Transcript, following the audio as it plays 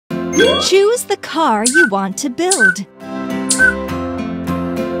Choose the car you want to build.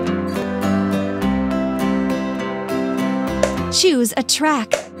 Choose a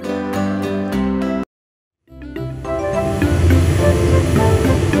track.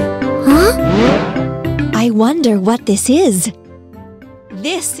 I wonder what this is.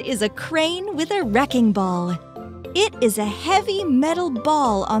 This is a crane with a wrecking ball. It is a heavy metal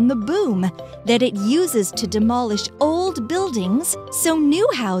ball on the boom that it uses to demolish old buildings so new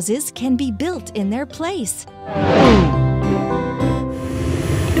houses can be built in their place.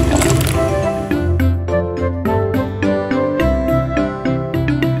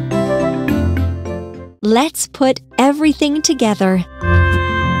 Let's put everything together.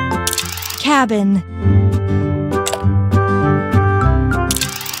 Cabin.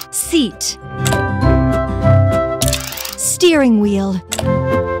 Seat. Steering wheel.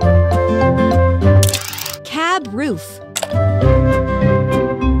 Cab roof.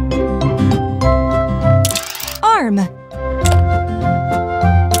 Arm.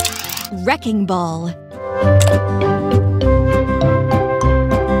 Wrecking ball.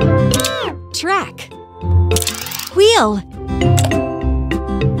 Track. Wheel.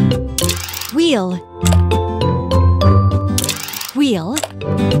 Wheel. Wheel.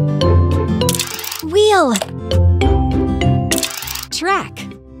 Wheel. Track.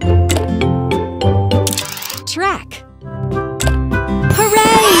 Track.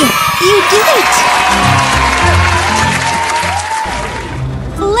 Hooray! You did it!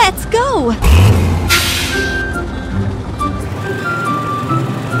 Let's go!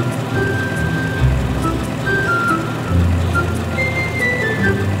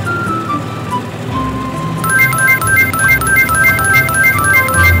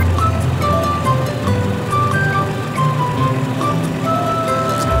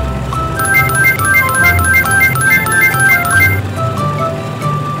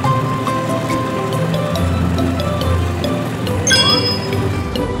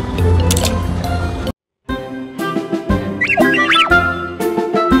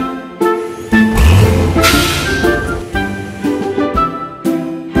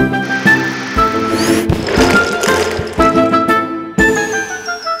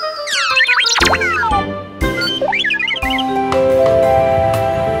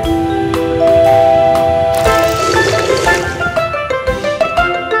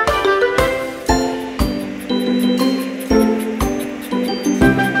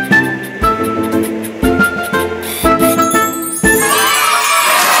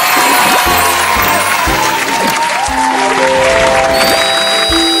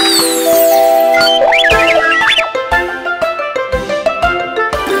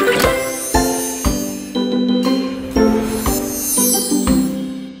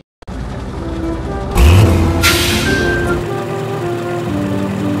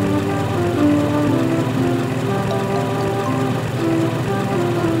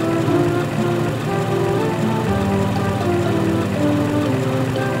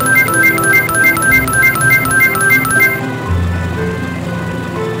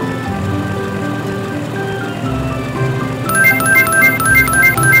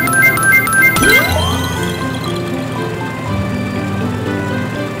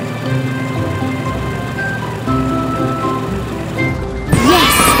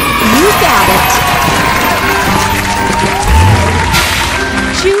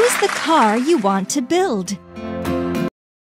 Choose the car you want to build.